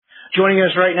Joining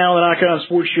us right now on the Knock On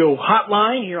Sports Show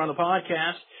hotline here on the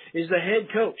podcast is the head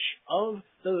coach of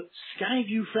the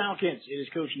Skyview Falcons. It is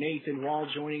Coach Nathan Wall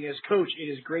joining us. Coach, it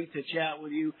is great to chat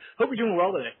with you. Hope you're doing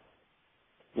well today.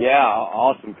 Yeah,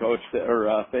 awesome, Coach.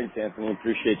 Thanks, Anthony.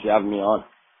 Appreciate you having me on.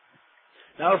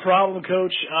 Not a problem,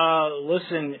 Coach.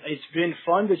 Listen, it's been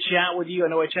fun to chat with you. I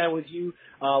know I chatted with you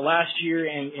last year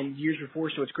and years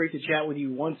before, so it's great to chat with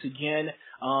you once again.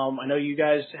 I know you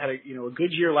guys had a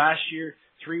good year last year,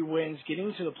 3 wins, getting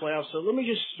into the playoffs. So let me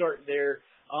just start there.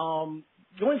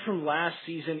 Going from last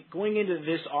season, going into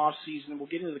this off season, we'll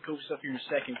get into the coach stuff here in a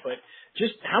second, but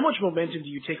just how much momentum do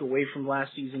you take away from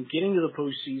last season, getting to the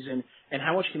postseason, and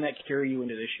how much can that carry you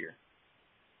into this year?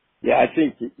 Yeah, I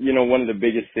think, one of the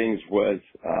biggest things was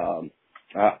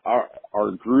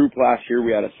our group last year.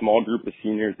 We had a small group of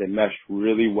seniors that meshed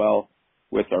really well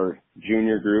with our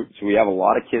junior group. So we have a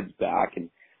lot of kids back, and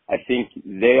I think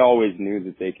they always knew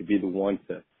that they could be the ones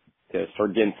to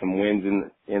start getting some wins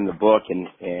in the book, and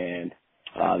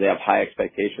they have high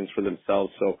expectations for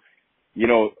themselves. So,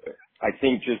 I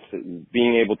think just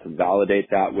being able to validate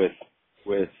that with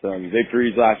some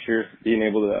victories last year, being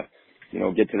able to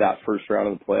get to that first round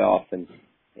of the playoffs and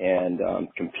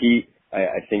compete.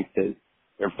 I think that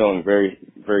they're feeling very,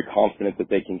 very confident that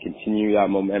they can continue that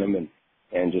momentum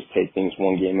and just take things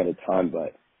one game at a time.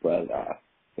 But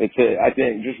I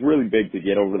think just really big to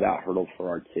get over that hurdle for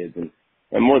our kids and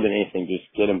more than anything,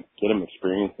 just get them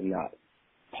experiencing that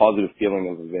positive feeling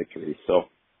of a victory. So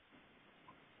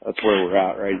that's where we're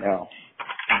at right now.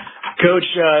 Coach,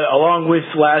 along with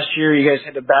last year, you guys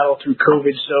had to battle through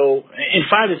COVID. So in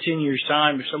 5 to 10 years'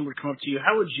 time, if someone would come up to you,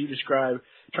 how would you describe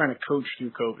trying to coach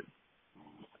through COVID?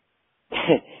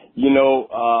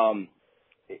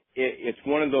 It's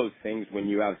one of those things when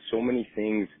you have so many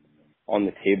things on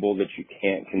the table that you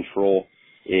can't control,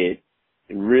 it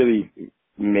really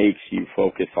makes you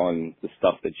focus on the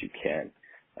stuff that you can.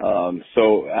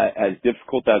 So as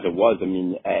difficult as it was,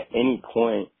 at any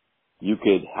point, you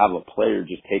could have a player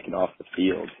just taken off the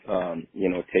field,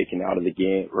 taken out of the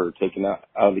game or taken out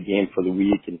of the game for the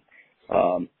week and,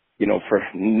 for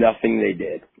nothing they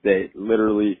did. They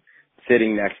literally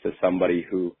sitting next to somebody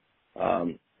who,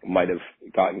 might have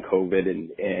gotten COVID and,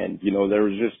 there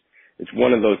was just, it's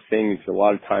one of those things. A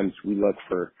lot of times we look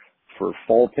for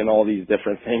fault in all these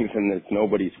different things and it's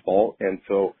nobody's fault. And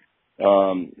so,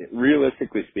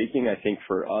 realistically speaking, I think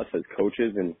for us as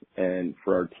coaches and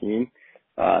for our team,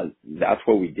 that's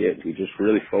what we did. We just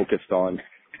really focused on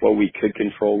what we could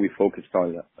control. We focused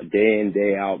on a day in,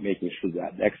 day out, making sure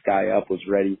that next guy up was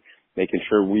ready, making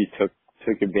sure we took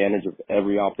advantage of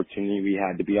every opportunity we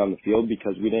had to be on the field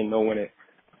because we didn't know when it,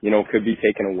 could be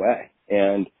taken away.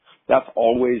 And that's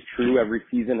always true every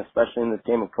season, especially in this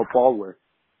game of football where,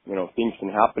 things can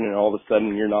happen and all of a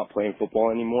sudden you're not playing football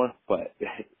anymore. But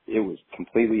it was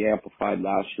completely amplified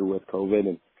last year with COVID.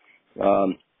 And,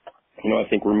 I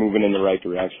think we're moving in the right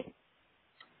direction.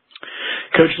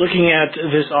 Coach, looking at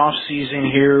this off season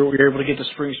here, we were able to get the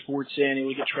spring sports in and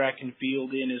we get track and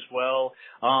field in as well.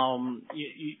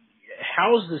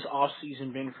 How's this off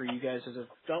season been for you guys? Has it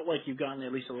felt like you've gotten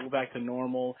at least a little back to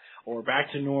normal or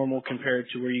back to normal compared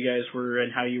to where you guys were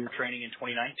and how you were training in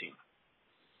 2019?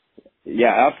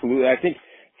 Yeah, absolutely. I think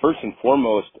first and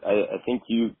foremost, I think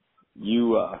you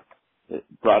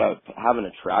brought up having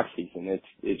a track season.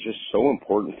 It's just so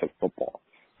important to football.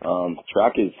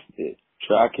 Track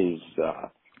is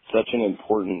such an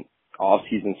important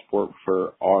off-season sport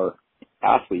for our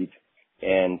athletes,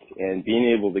 and being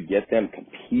able to get them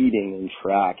competing in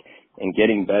track and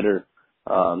getting better,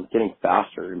 getting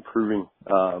faster, improving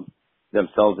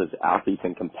themselves as athletes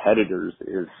and competitors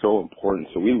is so important.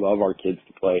 So we love our kids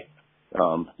to play,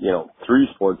 3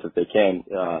 sports if they can,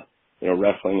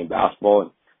 wrestling and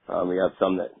basketball. And we have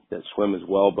some that swim as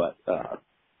well, but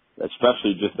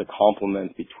especially just the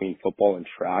complement between football and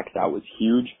track, that was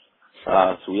huge.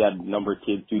 So we had a number of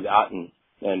kids do that and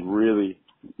really,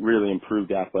 really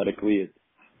improved athletically.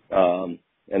 And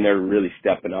they're really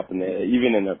stepping up and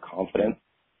even in their confidence.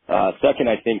 Second,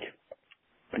 I think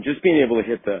just being able to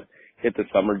hit the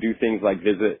summer, do things like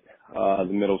visit the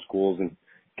middle schools and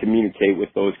communicate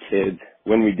with those kids.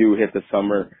 When we do hit the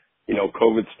summer,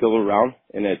 COVID's still around,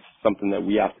 and it's something that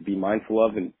we have to be mindful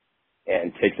of and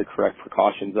take the correct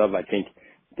precautions of. I think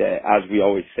that, as we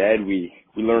always said, we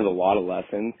learned a lot of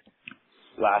lessons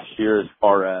last year as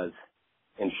far as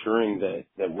ensuring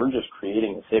that we're just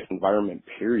creating a safe environment,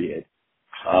 period,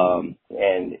 and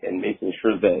making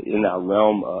sure that in that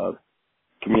realm of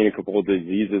communicable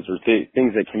diseases or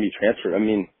things that can be transferred.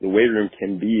 The weight room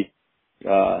can be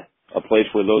a place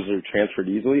where those are transferred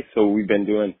easily. So we've been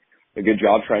doing a good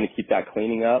job trying to keep that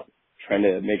cleaning up, trying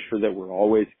to make sure that we're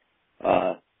always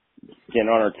getting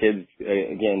on our kids,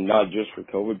 again, not just for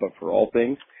COVID, but for all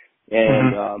things.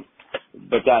 And,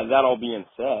 but that all being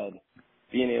said,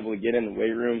 being able to get in the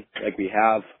weight room like we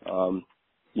have,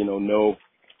 you know,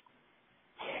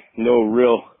 no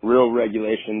real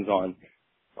regulations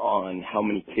on how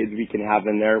many kids we can have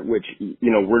in there, which, you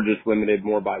know, we're just limited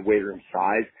more by weight room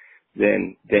size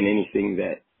than anything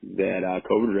that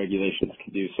COVID regulations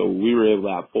could do. So we were able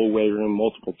to have full weight room,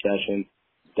 multiple sessions.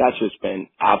 That's just been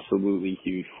absolutely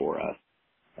huge for us.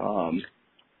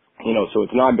 You know, so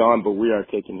it's not gone, but we are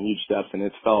taking huge steps, and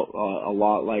it's felt a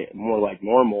lot more like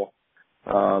normal.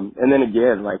 And then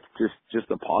again, like just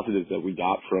the positives that we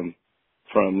got from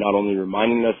not only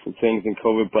reminding us of things in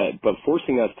COVID, but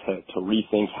forcing us to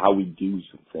rethink how we do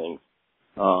some things.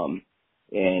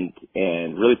 And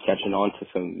really catching on to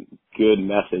some good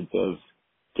methods of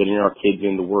getting our kids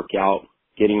in to work out,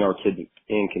 getting our kids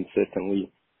in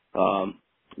consistently,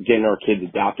 getting our kids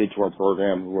adapted to our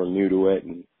program who are new to it,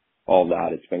 and all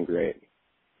that. It's been great.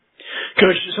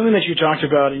 Coach, something that you talked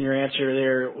about in your answer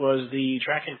there was the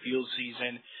track and field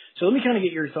season. So let me kind of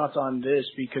get your thoughts on this,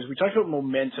 because we talked about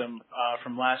momentum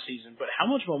from last season, but how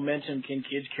much momentum can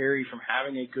kids carry from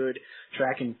having a good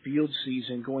track and field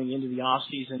season going into the off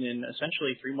season and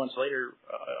essentially 3 months later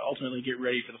ultimately get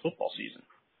ready for the football season?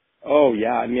 Oh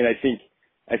yeah, I mean, I think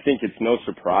it's no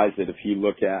surprise that if you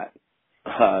look at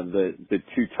the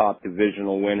two top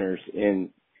divisional winners in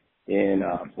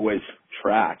boys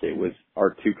track, it was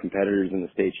our two competitors in the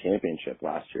state championship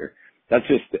last year. That's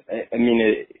just, I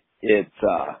mean, it's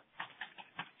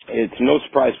no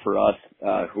surprise for us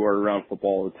who are around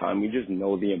football all the time. We just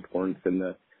know the importance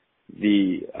and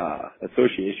the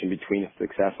association between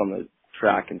success on the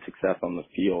track and success on the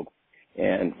field.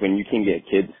 And when you can get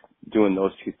kids doing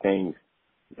those two things,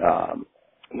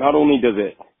 not only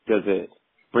does it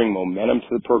bring momentum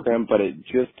to the program, but it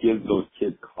just gives those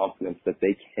kids confidence that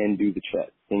they can do the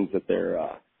things that they're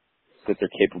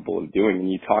capable of doing. And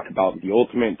you talk about the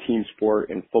ultimate team sport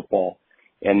in football,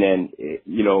 and then,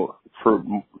 you know, for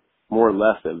more or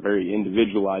less a very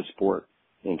individualized sport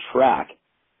in track,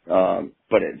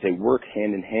 but they work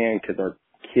hand in hand because our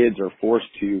kids are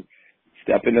forced to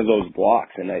step into those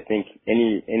blocks. And I think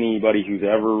anybody who's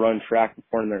ever run track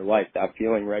before in their life, that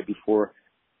feeling right before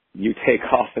you take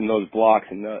off in those blocks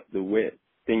and the wit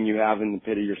thing you have in the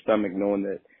pit of your stomach, knowing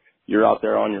that you're out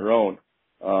there on your own,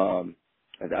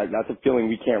 that's a feeling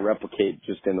we can't replicate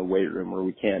just in the weight room, or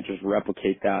we can't just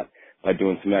replicate that by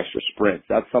doing some extra sprints.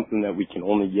 That's something that we can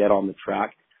only get on the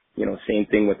track. You know, same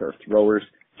thing with our throwers,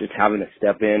 just having to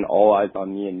step in, all eyes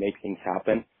on me, and make things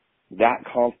happen. That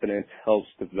confidence helps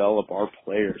develop our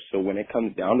players. So when it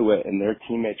comes down to it and their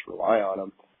teammates rely on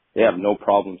them, they have no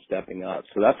problem stepping up.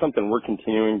 So that's something we're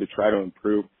continuing to try to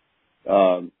improve.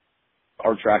 Our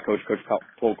track coach, Coach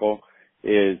Polko,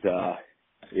 is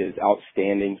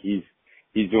outstanding. He's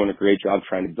doing a great job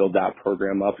trying to build that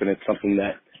program up, and it's something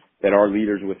that our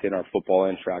leaders within our football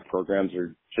and track programs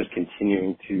are just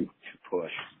continuing to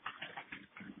push.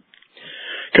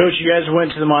 Coach, you guys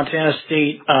went to the Montana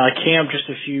State camp just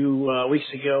a few weeks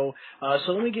ago.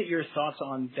 So let me get your thoughts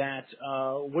on that.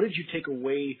 What did you take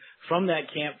away from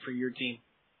that camp for your team?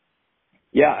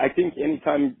 Yeah, I think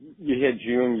anytime you hit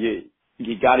June,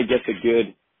 you got to get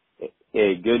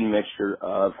a good mixture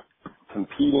of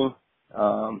competing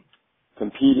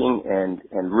and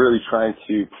really trying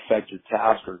to perfect your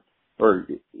task, or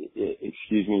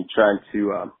trying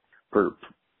to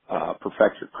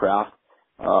perfect your craft.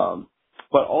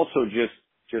 But also just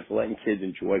letting kids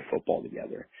enjoy football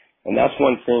together. And that's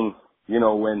one thing, you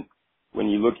know, when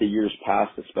you look at years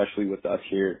past, especially with us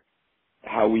here,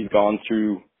 how we've gone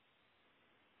through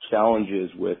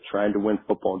challenges with trying to win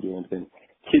football games and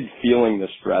kids feeling the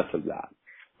stress of that.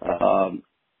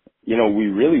 You know, we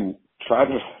really try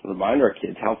to remind our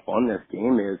kids how fun this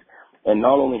game is, and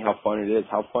not only how fun it is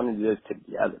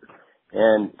together.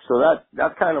 And so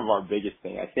that's kind of our biggest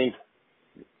thing. I think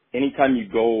anytime you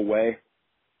go away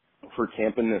for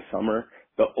camping this summer,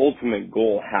 the ultimate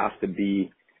goal has to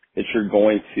be that you're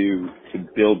going to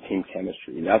build team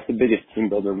chemistry. That's the biggest team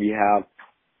builder we have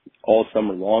all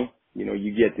summer long. You know,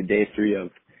 you get to day 3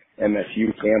 of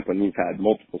MSU camp when you've had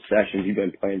multiple sessions. You've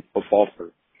been playing football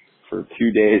for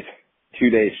 2 days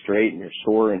straight, and you're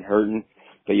sore and hurting.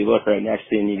 But you look right next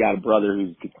to you and you got a brother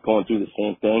who's going through the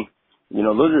same thing. You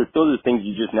know, those are things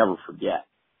you just never forget.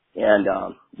 And,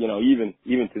 you know, even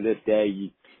to this day, you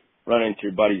run into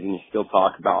your buddies and you still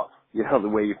talk about, you know, the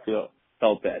way you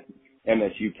felt at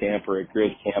MSU camp or at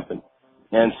Grace camp.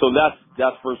 And so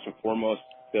that's first and foremost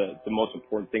the most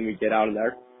important thing we get out of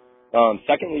there.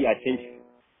 Secondly, I think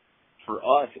for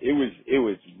us, it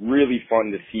was really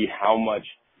fun to see how much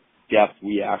depth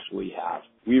we actually have.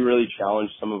 We really challenge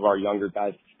some of our younger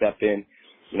guys to step in.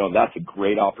 That's a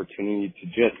great opportunity to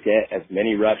just get as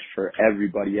many reps for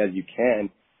everybody as you can.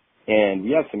 And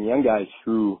we have some young guys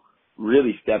who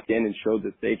really stepped in and showed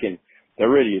that they're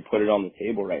ready to put it on the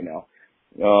table right now.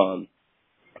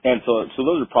 And so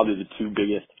those are probably the two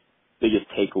biggest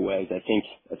takeaways. I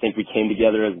think we came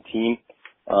together as a team,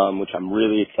 which I'm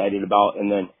really excited about.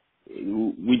 And then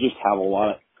we just have a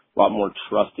lot more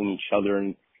trust in each other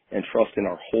and trust in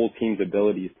our whole team's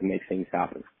abilities to make things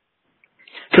happen.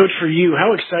 Coach, for you,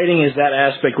 how exciting is that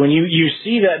aspect? When you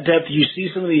see that depth, you see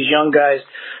some of these young guys,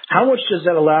 how much does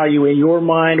that allow you in your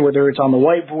mind, whether it's on the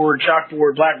whiteboard,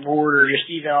 chalkboard, blackboard, or just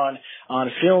even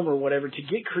on film or whatever, to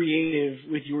get creative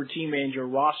with your team and your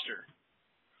roster?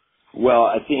 Well,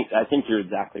 I think you're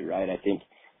exactly right. I think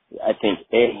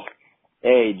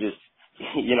just,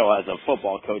 as a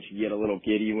football coach, you get a little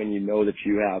giddy when you know that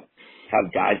you have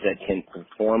guys that can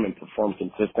perform and perform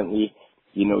consistently.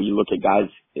 You look at guys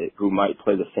who might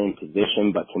play the same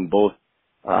position but can both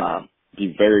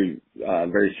be very,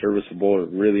 very serviceable or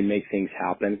really make things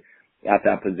happen at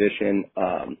that position.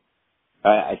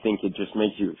 I think it just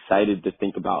makes you excited to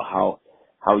think about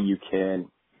how you can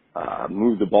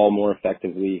move the ball more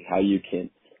effectively, how you can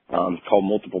call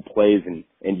multiple plays and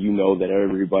that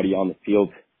everybody on the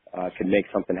field can make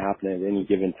something happen at any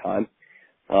given time.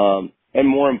 And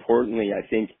more importantly, I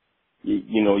think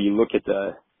you look at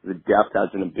the depth as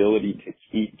an ability to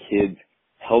keep kids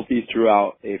healthy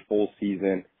throughout a full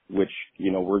season, which,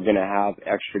 we're going to have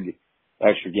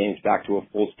extra games back to a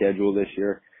full schedule this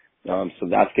year. So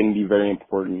that's going to be very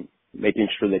important, making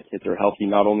sure that kids are healthy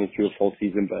not only through a full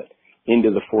season, but into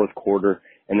the fourth quarter,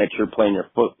 and that you're playing your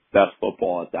best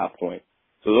football at that point.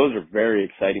 So those are very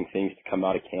exciting things to come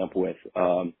out of camp with,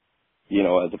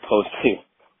 as opposed to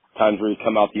times where you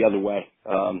come out the other way.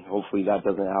 Hopefully that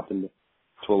doesn't happen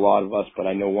to a lot of us, but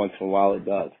I know once in a while it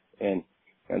does. And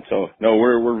so, no,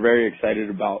 we're very excited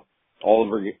about all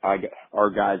of our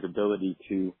guys' ability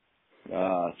to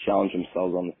challenge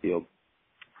themselves on the field.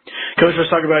 Coach,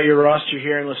 let's talk about your roster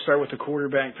here, and let's start with the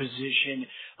quarterback position.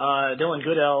 Dylan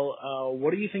Goodell, what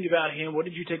do you think about him? What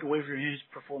did you take away from his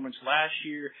performance last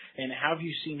year, and how have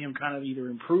you seen him kind of either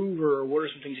improve, or what are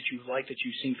some things that you've liked that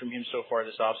you've seen from him so far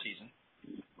this offseason?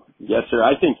 Yes, sir.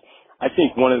 I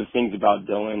think one of the things about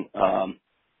Dylan,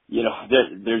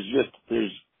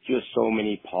 there's just so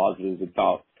many positives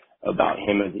about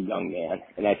him as a young man,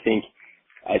 and I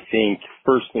think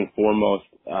first and foremost,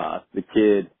 the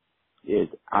kid is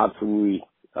absolutely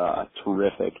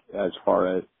terrific as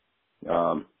far as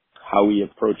how he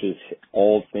approaches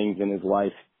all things in his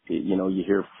life. You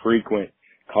hear frequent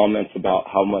comments about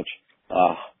how much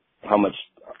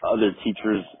other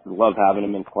teachers love having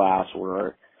him in class,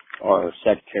 or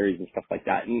secretaries and stuff like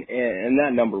that. And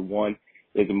that, number one,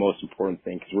 is the most important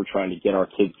thing, because we're trying to get our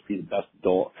kids to be the best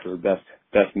adult or best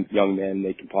young men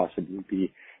they can possibly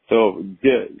be. So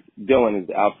Dylan is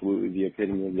absolutely the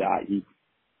epitome of that. He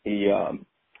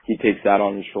takes that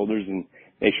on his shoulders and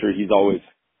makes sure he's always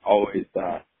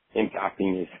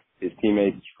impacting his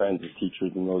teammates, his friends, his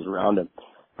teachers, and those around him.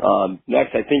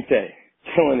 Next, I think that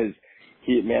Dylan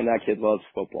that kid loves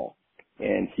football,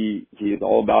 and he is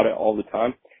all about it all the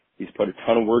time. He's put a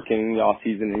ton of work in the off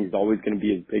season, and he's always going to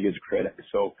be his biggest critic.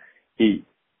 So he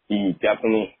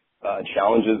definitely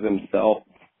challenges himself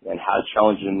and has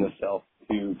challenged himself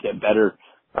to get better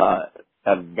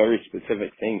at very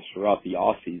specific things throughout the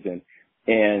off season.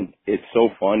 And it's so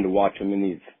fun to watch him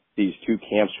in these two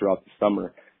camps throughout the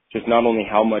summer. Just not only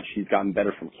how much he's gotten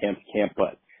better from camp to camp,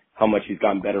 but how much he's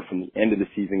gotten better from the end of the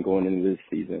season going into this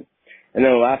season. And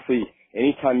then lastly,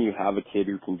 anytime you have a kid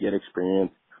who can get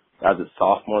experience as a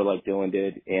sophomore like Dylan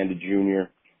did and a junior,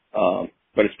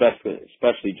 but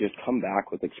especially just come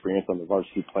back with experience on the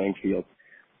varsity playing field,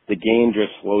 the game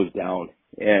just slows down.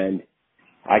 And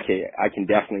I can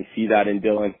definitely see that in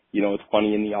Dylan. It's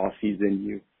funny, in the off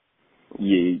season,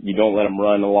 you don't let him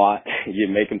run a lot. You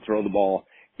make him throw the ball.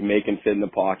 You make him sit in the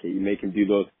pocket. You make him do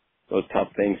those tough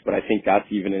things. But I think that's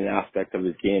even an aspect of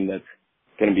his game that's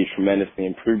going to be tremendously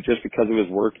improved just because of his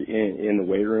work in the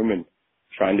weight room and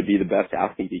trying to be the best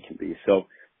athlete he can be. So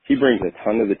he brings a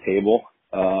ton to the table.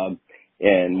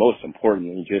 And most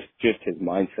importantly, just his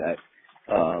mindset,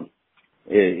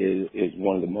 is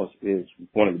one of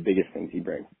the biggest things he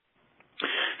brings.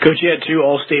 Coach, you had two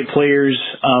All-State players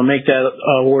make that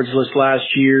awards list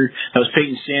last year. That was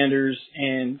Peyton Sanders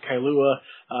and Kailua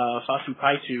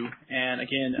Fasupaitu. And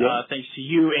again, thanks to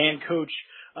you and Coach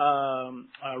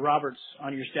Roberts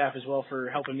on your staff as well for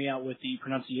helping me out with the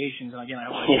pronunciations. And again, I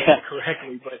hope I did that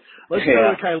correctly. But let's go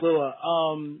to Kailua.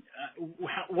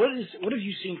 What have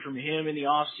you seen from him in the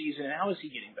off season, and how is he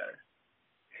getting better?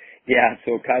 Yeah,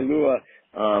 so Kailua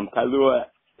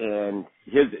and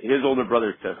his older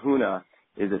brother Tahuna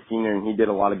is a senior, and he did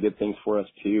a lot of good things for us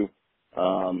too.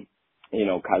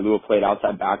 Kailua played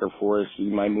outside backer for us. He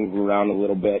might move around a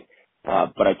little bit,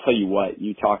 but I tell you what,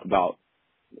 you talk about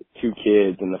two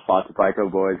kids and the Foster Pico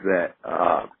boys that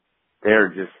they're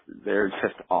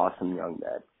just awesome young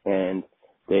men, and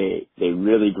they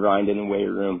really grind in the weight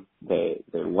room. They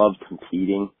love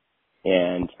competing,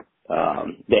 and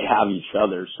they have each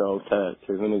other. So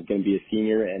Tahuna's going to be a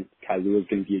senior and Kailua's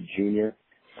going to be a junior.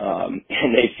 And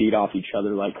they feed off each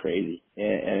other like crazy,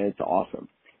 and it's awesome.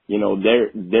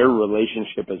 Their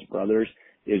relationship as brothers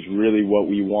is really what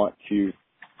we want to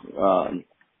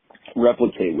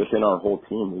replicate within our whole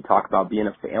team. We talk about being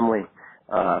a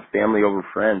family over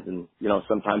friends, and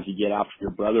sometimes you get after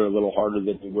your brother a little harder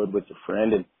than you would with your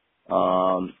friend, and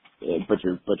but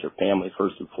your family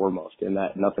first and foremost, and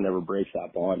that nothing ever breaks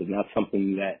that bond, and that's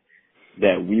something that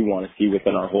we want to see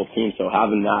within our whole team. So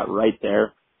having that right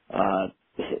there,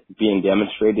 being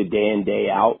demonstrated day in, day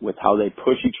out with how they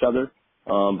push each other,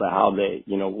 but how they,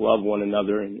 love one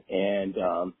another and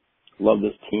love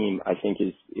this team, I think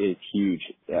is huge.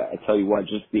 I tell you what,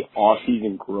 just the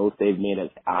off-season growth they've made as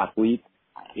athletes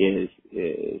is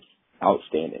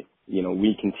outstanding.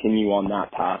 We continue on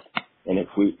that path, and if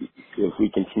we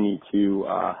continue to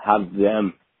have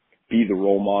them be the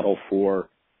role model for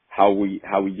how we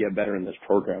get better in this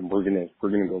program, we're gonna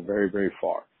go very, very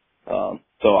far.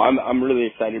 So I'm really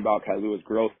excited about Kailua's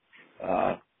growth,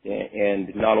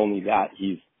 and not only that,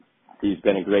 he's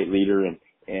been a great leader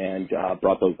and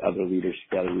brought those other leaders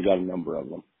together. We got a number of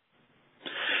them.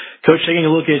 Coach, taking a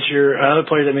look at your other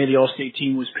player that made the All-State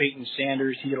team was Peyton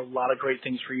Sanders. He did a lot of great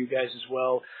things for you guys as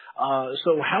well.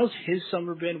 So how's his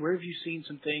summer been? Where have you seen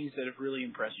some things that have really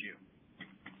impressed you?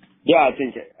 Yeah, I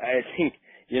think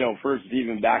first,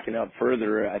 even backing up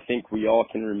further, I think we all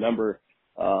can remember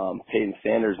Peyton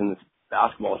Sanders in this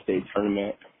basketball state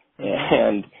tournament,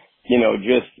 and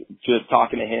just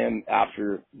talking to him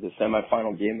after the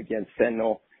semifinal game against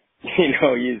Sentinel,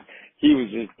 he was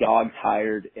just dog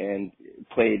tired and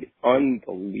played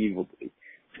unbelievably,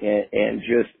 and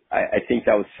I think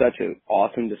that was such an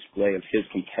awesome display of his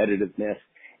competitiveness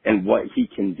and what he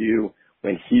can do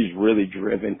when he's really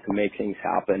driven to make things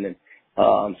happen. And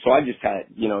so I just had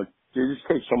there just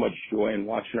takes so much joy in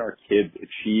watching our kids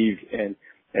achieve and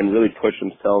really push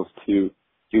themselves to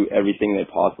do everything they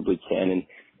possibly can.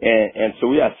 And so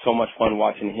we had so much fun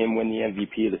watching him win the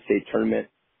MVP of the state tournament,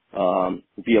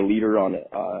 be a leader on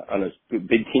a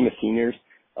big team of seniors.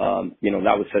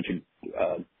 That was such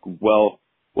a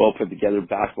well put together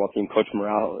basketball team. Coach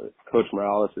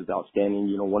Morales is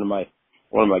outstanding. One of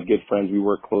my good friends. We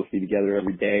work closely together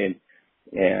every day,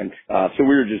 and so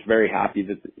we were just very happy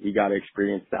that he got to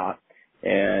experience that.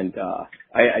 And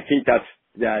I think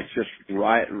that's just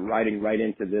riding right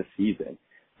into this season.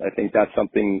 I think that's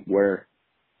something where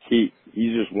he's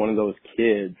just one of those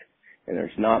kids, and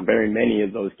there's not very many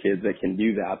of those kids that can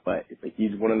do that, but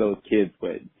he's one of those kids,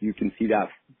 but you can see that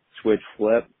switch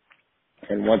flip,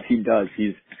 and once he does,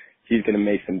 he's going to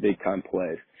make some big time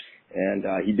plays. And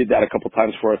he did that a couple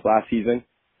times for us last season,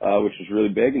 which was really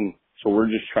big, and so we're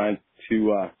just trying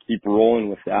to keep rolling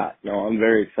with that. I'm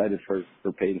very excited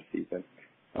for Peyton's season.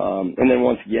 And then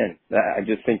once again, I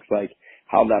just think like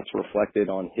how that's reflected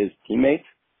on his teammates,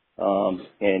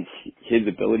 and his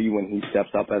ability when he steps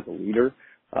up as a leader,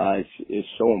 is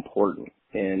so important.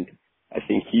 And I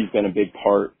think he's been a big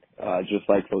part, just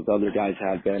like those other guys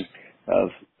have been,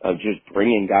 of just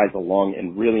bringing guys along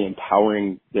and really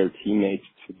empowering their teammates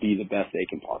to be the best they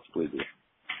can possibly be.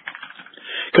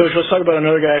 Coach, let's talk about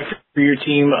another guy for your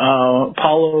team,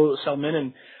 Paulo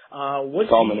Salminen. What's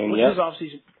his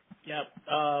offseason? Yeah.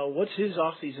 What's his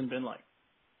offseason been like?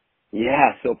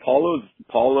 Yeah. So Paulo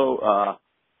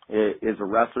is a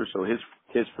wrestler. So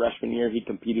his freshman year, he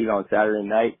competed on Saturday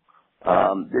night.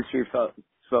 This year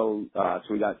so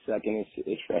we got second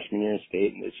his freshman year in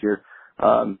state, and this year,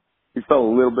 he fell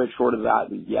a little bit short of that.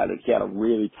 He had a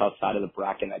really tough side of the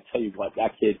bracket. And I tell you what,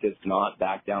 that kid does not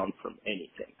back down from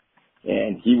anything.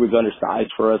 And he was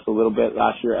undersized for us a little bit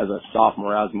last year as a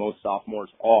sophomore, as most sophomores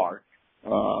are.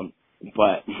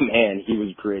 But man, he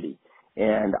was gritty.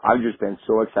 And I've just been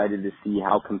so excited to see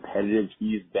how competitive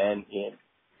he's been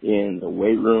in the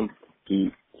weight room.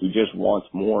 He just wants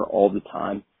more all the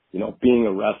time. Being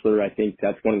a wrestler, I think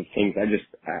that's one of the things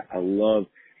I love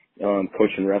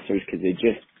coaching wrestlers, because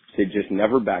they just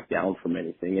never back down from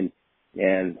anything.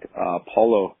 And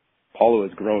Paulo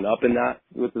has grown up in that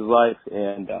with his life,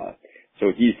 and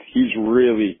so he's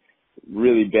really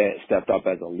stepped up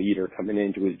as a leader coming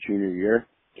into his junior year.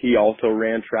 He also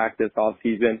ran track this off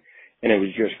season, and it was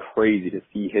just crazy to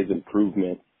see his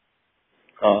improvement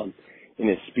in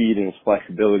his speed and his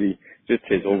flexibility, just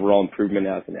his overall improvement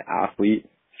as an athlete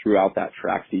throughout that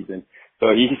track season. So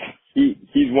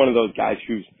he's one of those guys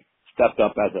who's stepped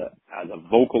up as a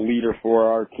vocal leader for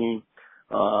our team,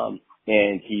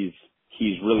 and he's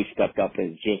really stepped up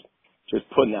as just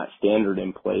putting that standard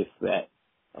in place that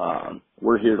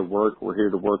we're here to work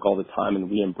all the time,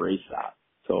 and we embrace that.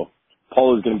 So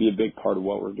Paul is going to be a big part of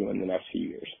what we're doing the next few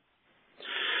years.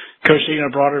 Coach, taking a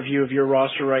broader view of your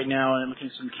roster right now and looking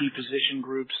at some key position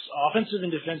groups, offensive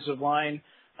and defensive line,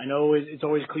 I know it's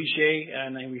always cliche,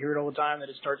 and we hear it all the time that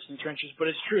it starts in the trenches, but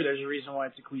it's true. There's a reason why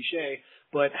it's a cliche.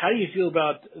 But how do you feel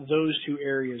about those two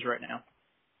areas right now?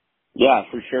 Yeah,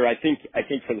 for sure. I think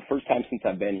for the first time since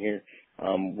I've been here,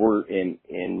 we're in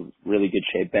really good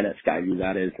shape. Ben at Skyview,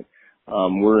 that is.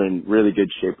 We're in really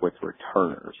good shape with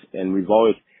returners. And we've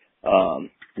always,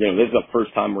 this is the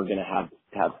first time we're going to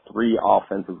have 3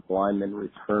 offensive linemen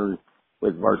return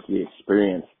with varsity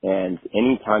experience. And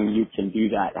anytime you can do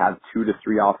that, have 2 to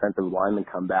 3 offensive linemen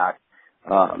come back,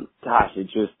 it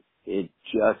just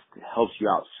helps you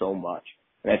out so much.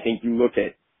 And I think you look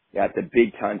at the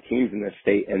big time teams in this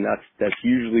state, and that's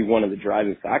usually one of the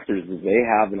driving factors is they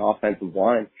have an offensive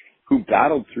line who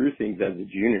battled through things as a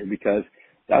junior, because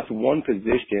that's one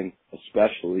position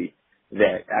especially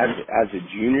that as a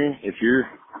junior, if you're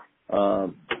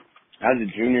as a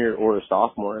junior or a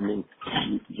sophomore, I mean,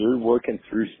 you're working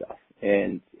through stuff,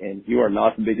 and you are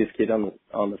not the biggest kid on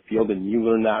the field, and you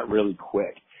learn that really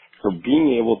quick. So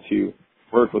being able to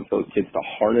work with those kids to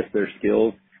harness their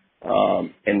skills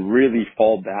and really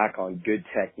fall back on good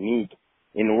technique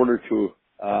in order to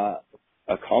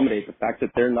accommodate the fact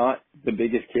that they're not the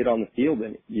biggest kid on the field,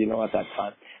 and at that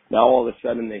time. Now all of a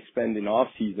sudden they spend an off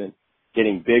season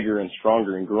getting bigger and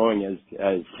stronger and growing as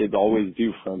kids always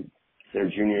do from their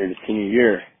junior to senior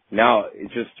year. Now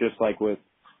it's just like with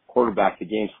quarterback, the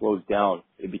game slows down.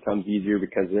 It becomes easier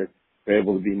because they're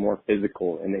able to be more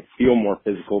physical, and they feel more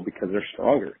physical because they're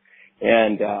stronger.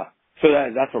 And so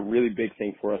that's a really big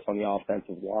thing for us on the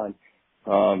offensive line.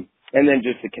 And then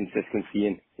just the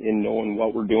consistency in knowing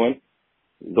what we're doing.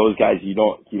 Those guys, you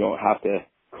don't have to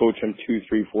coach them 2,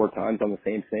 3, 4 times on the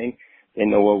same thing. They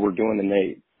know what we're doing, and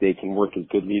they can work as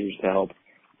good leaders to help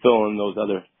fill in those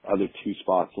other 2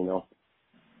 spots, So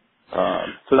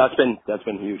that's been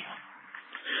huge.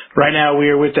 Right now, we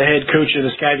are with the head coach of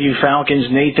the Skyview Falcons,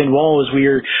 Nathan Wall, as we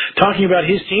are talking about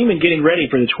his team and getting ready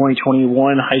for the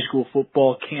 2021 high school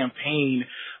football campaign.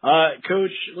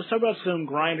 Coach, let's talk about some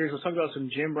grinders. Let's talk about some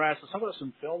gym rats. Let's talk about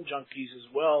some film junkies as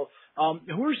well.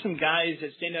 Who are some guys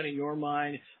that stand out in your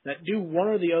mind that do one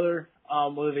or the other,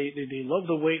 whether they love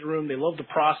the weight room, they love the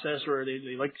process, or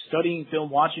they like studying film,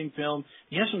 watching film?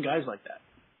 You have some guys like that.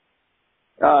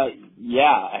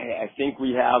 I think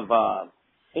we have a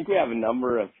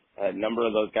number of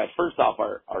those guys. First off,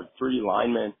 our 3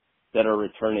 linemen that are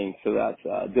returning. So that's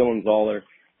Dylan Zoller,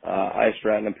 Ice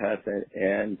Ratnapeth,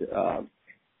 and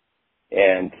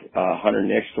Hunter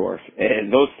Nixdorf.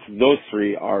 And those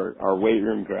 3 are weight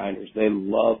room grinders. They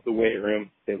love the weight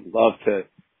room. They love to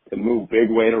move big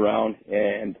weight around,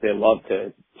 and they love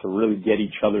to really get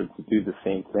each other to do the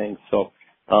same thing. So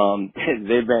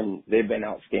they've been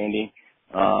outstanding.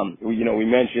 We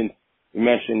mentioned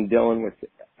Dylan with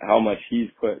how much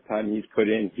time he's put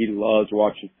in. He loves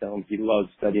watching film. He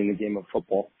loves studying the game of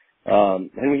football.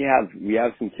 And we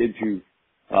have some kids who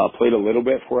played a little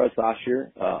bit for us last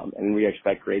year, and we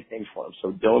expect great things for him.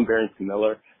 So Dylan Barrington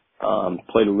Miller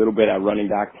played a little bit at running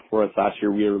back for us last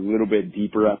year. We were a little bit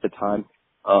deeper at the time,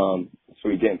 so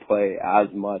he didn't play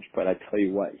as much. But I tell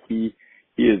you what, he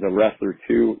is a wrestler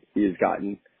too. He has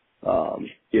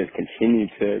continued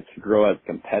to grow as a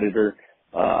competitor.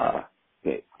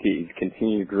 He's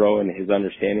continued to grow in his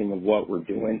understanding of what we're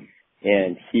doing,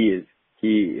 and he is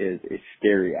a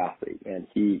scary athlete, and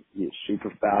he is super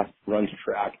fast, runs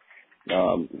track,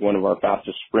 one of our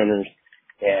fastest sprinters,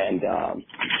 and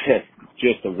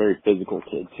just a very physical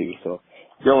kid too. So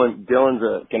Dylan's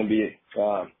going to be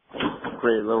a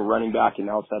great little running back and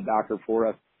outside backer for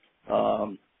us.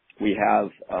 We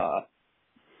have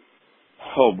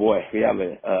we have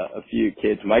a few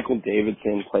kids. Michael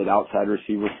Davidson played outside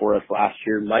receiver for us last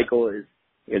year. Michael is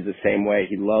the same way.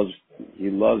 He loves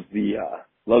the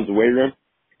weight room,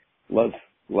 loves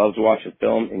to watch the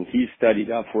film, and he's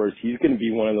studied up for us. He's going to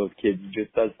be one of those kids who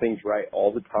just does things right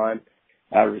all the time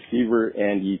at receiver,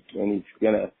 and he's going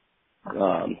to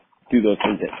do those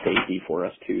things at safety for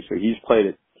us too. So he's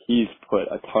put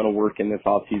a ton of work in this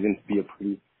offseason to be a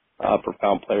pretty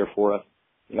profound player for us.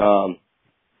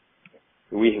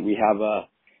 We have a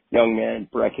young man,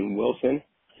 Brecken Wilson.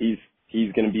 He's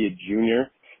going to be a junior.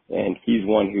 and he's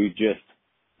one who just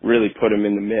really put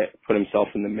himself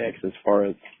in the mix as far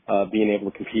as being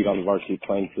able to compete on the varsity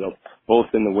playing field, both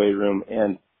in the weight room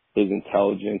and his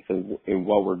intelligence in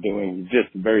what we're doing. He's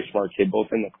just a very smart kid,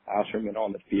 both in the classroom and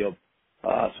on the field.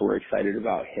 So we're excited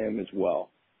about him as well.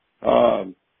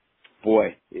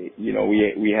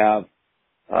 We have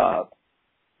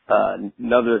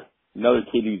another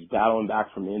kid who's battling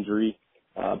back from injury,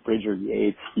 Bridger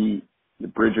Yates.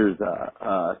 Bridger's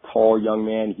a tall young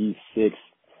man. I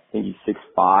think he's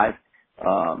 6'5".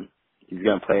 He's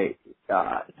going to play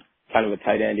kind of a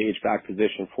tight end H-back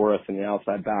position for us and an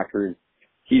outside backer.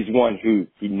 He's one who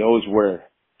he knows where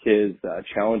his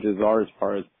challenges are as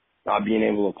far as not being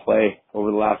able to play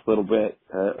over the last little bit,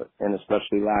 and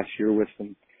especially last year with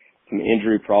some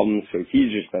injury problems. So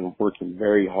he's just been working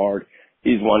very hard.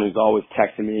 He's one who's always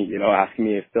texting me, asking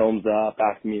me if film's up,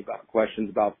 asking me about questions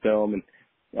about film, and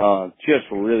just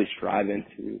really striving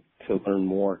to learn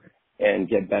more and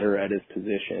get better at his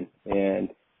position.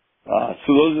 And so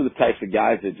those are the types of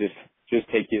guys that just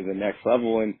take you to the next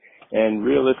level. And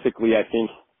realistically, I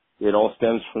think it all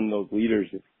stems from those leaders.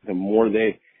 The more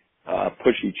they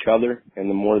push each other and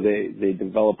the more they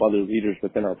develop other leaders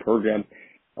within our program,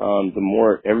 the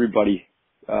more everybody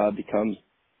becomes,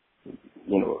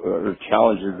 or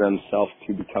challenges themselves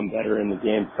to become better in the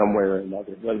game some way or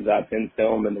another, whether that's in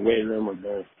film, in the weight room, or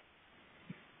both.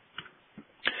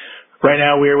 Right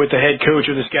now, we are with the head coach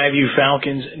of the Skyview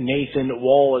Falcons, Nathan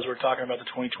Wall, as we're talking about the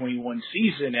 2021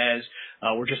 season, as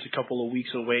we're just a couple of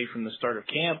weeks away from the start of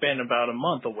camp and about a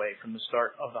month away from the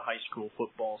start of the high school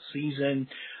football season.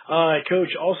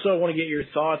 Coach, also I want to get your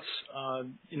thoughts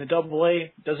in the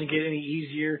AA. It doesn't get any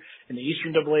easier. In the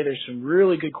Eastern AA, there's some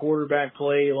really good quarterback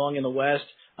play along in the West.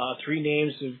 Three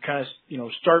names to kind of,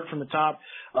 start from the top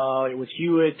with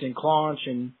Hewitt and Clonch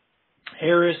and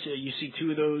Harris. You see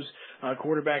two of those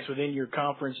quarterbacks within your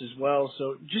conference as well.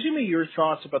 So just give me your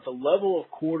thoughts about the level of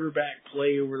quarterback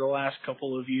play over the last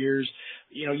couple of years.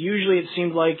 Usually it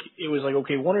seemed like it was like,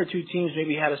 okay, one or two teams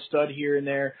maybe had a stud here and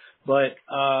there, but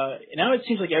now it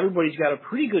seems like everybody's got a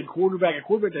pretty good quarterback, a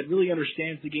quarterback that really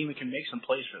understands the game and can make some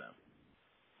plays for them.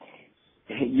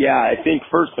 Yeah, I think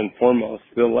first and foremost,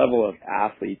 the level of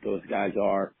athlete those guys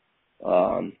are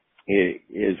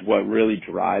is what really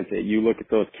drives it. You look at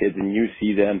those kids and you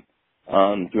see them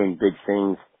doing big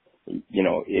things,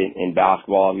 in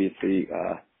basketball, obviously,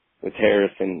 with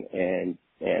Harris and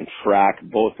track,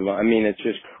 both of them. I mean, it's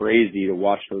just crazy to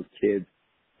watch those kids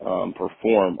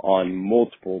perform on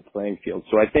multiple playing fields.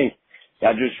 So I think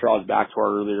that just draws back to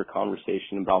our earlier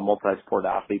conversation about multi-sport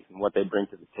athletes and what they bring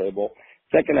to the table.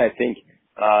 Second, I think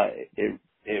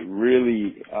it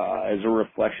really is a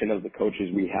reflection of the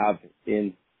coaches we have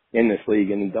in this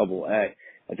league in AA.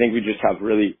 I think we just have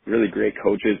really, really great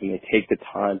coaches, and they take the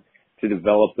time to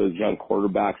develop those young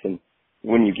quarterbacks. And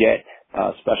when you get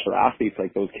special athletes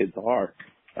like those kids are,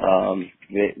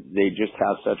 they just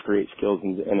have such great skills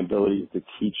and abilities to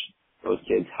teach those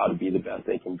kids how to be the best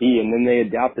they can be. And then they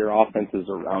adapt their offenses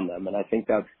around them. And I think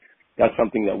that's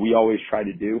something that we always try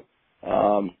to do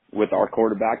with our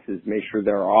quarterbacks, is make sure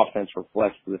that our offense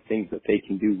reflects the things that they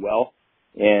can do well.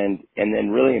 And then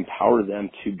really empower them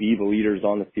to be the leaders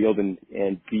on the field and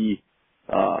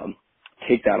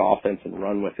take that offense and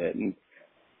run with it. And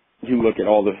you look at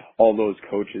all those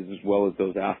coaches as well as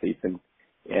those athletes, and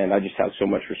I just have so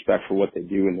much respect for what they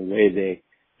do and the way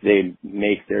they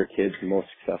make their kids the most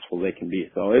successful they can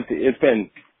be. So it's been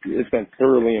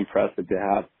thoroughly impressive to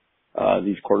have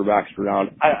these quarterbacks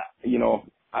around. I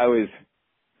always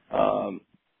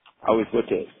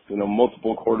look at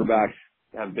multiple quarterbacks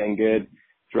have been good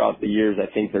throughout the years. I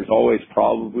think there's always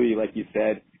probably, like you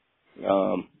said,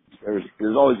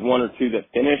 there's always one or two that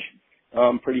finish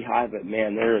pretty high, but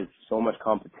man, there is so much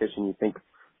competition. You think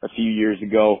a few years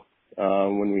ago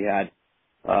when we had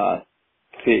Thielen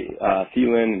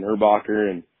and Urbacher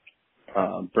and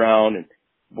Brown, and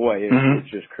boy, it's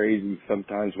just crazy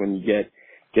sometimes when you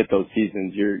get those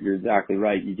seasons. You're exactly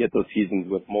right. You get those seasons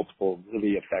with multiple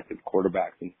really effective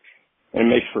quarterbacks, and it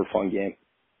makes for a fun game.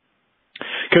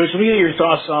 Coach, let me get your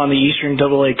thoughts on the Eastern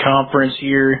AA Conference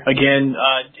here. Again,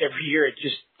 every year it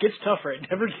just gets tougher. It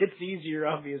never gets easier,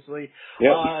 obviously.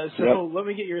 Yep. Let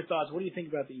me get your thoughts. What do you think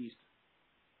about the East?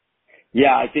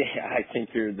 Yeah, I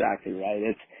think you're exactly right.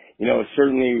 It's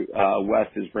certainly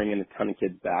West is bringing a ton of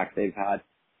kids back. They've had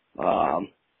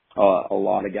a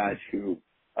lot of guys who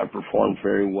have performed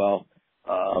very well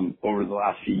over the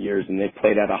last few years, and they've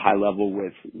played at a high level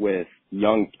with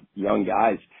young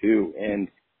guys too. And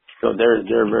so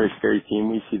they're a very scary team.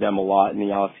 We see them a lot in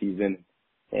the off season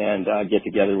and get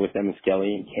together with them and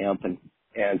Skelly in camp, and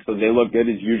so they look good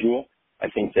as usual. I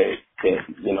think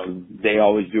they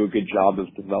always do a good job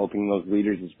of developing those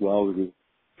leaders as well,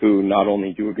 who not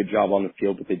only do a good job on the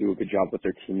field, but they do a good job with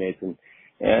their teammates, and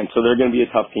so they're going to be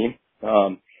a tough team.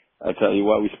 I tell you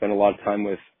what, we spent a lot of time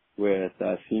with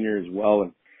senior as well,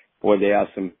 and boy, they have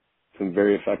some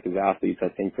very effective athletes. I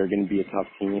think they're going to be a tough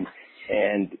team,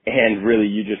 and really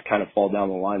you just kind of fall down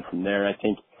the line from there. I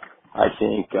think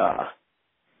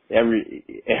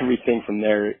everything from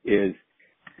there is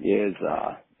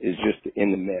just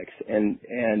in the mix, and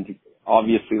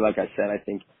obviously, like I said, I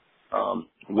think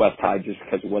West High, just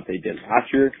because of what they did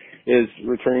last year, is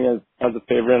returning as a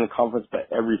favorite in the conference, but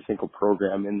every single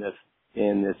program in this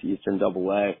Eastern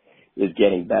AA is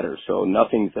getting better. So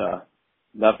nothing's a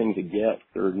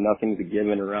gift or nothing's a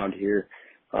given around here.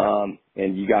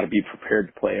 And you got to be prepared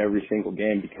to play every single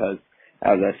game because,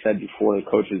 as I said before, the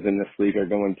coaches in this league are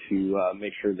going to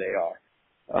make sure they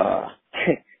are.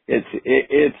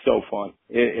 It's so fun.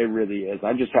 It really is.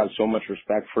 I just have so much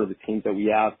respect for the teams that we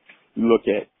have. You look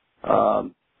at,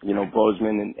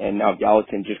 Bozeman and now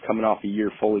Gallatin just coming off a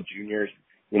year full of juniors.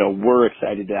 We're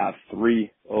excited to have 3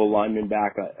 O linemen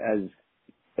back as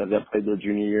that played their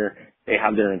junior year. They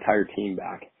have their entire team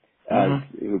back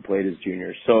who played as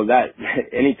juniors. So that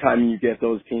anytime you get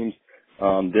those teams,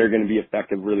 they're going to be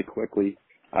effective really quickly.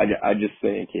 I just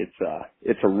think it's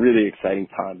a really exciting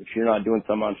time. If you're not doing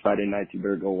something on Friday nights, you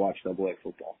better go watch AA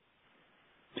football.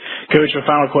 Coach, my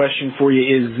final question for you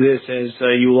is this, as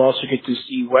you will also get to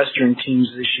see Western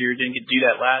teams this year. Didn't get to do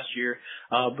that last year,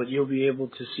 but you'll be able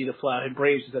to see the Flathead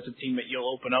Braves, as that's a team that you'll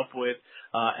open up with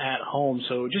at home.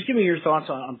 So just give me your thoughts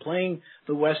on playing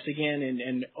the West again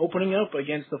and opening up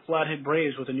against the Flathead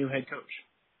Braves with a new head coach.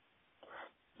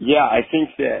 Yeah, I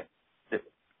think that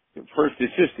first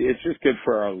it's just good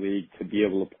for our league to be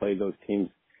able to play those teams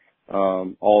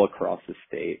all across the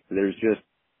state. There's just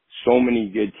so many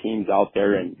good teams out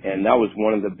there, and that was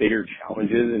one of the bigger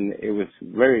challenges, and it was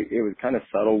kind of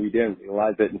subtle. We didn't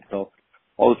realize it until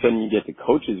all of a sudden you get to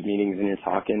coaches meetings and you're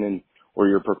talking or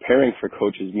you're preparing for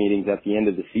coaches meetings at the end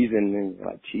of the season, and you're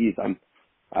like, geez,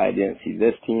 I didn't see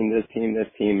this team, and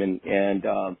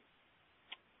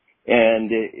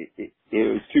it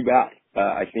was too bad.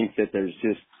 I think that there's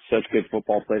just such good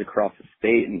football played across the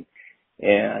state,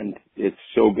 and it's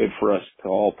so good for us to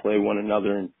all play one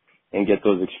another and get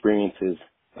those experiences,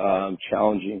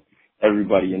 challenging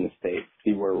everybody in the state,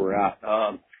 see where we're at.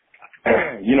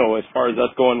 As far as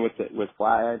us going with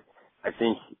Flathead, I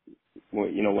think,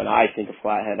 when I think of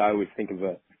Flathead, I always think of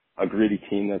a gritty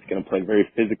team that's going to play very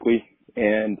physically,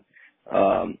 and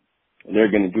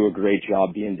they're going to do a great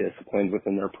job being disciplined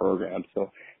within their program.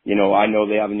 So, I know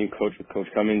they have a new coach with Coach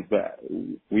Cummings, but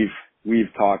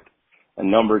we've talked a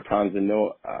number of times, and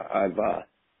I've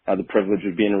had the privilege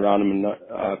of being around him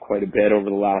quite a bit over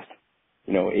the last,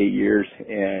 8 years,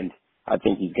 and I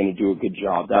think he's going to do a good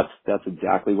job. That's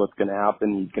exactly what's going to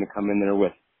happen. He's going to come in there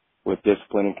with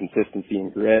discipline and consistency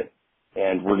and grit,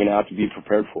 and we're going to have to be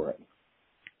prepared for it.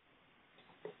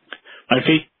 My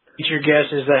feature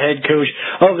guest is the head coach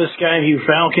of the Skyview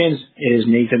Falcons. It is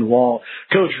Nathan Wall.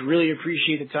 Coach, really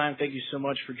appreciate the time. Thank you so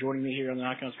much for joining me here on the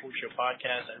Knock On Sports Show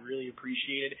podcast. I really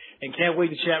appreciate it, and can't wait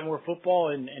to chat more football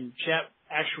and chat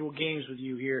actual games with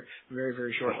you here very,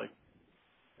 very shortly.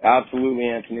 Absolutely,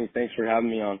 Anthony. Thanks for having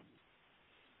me on.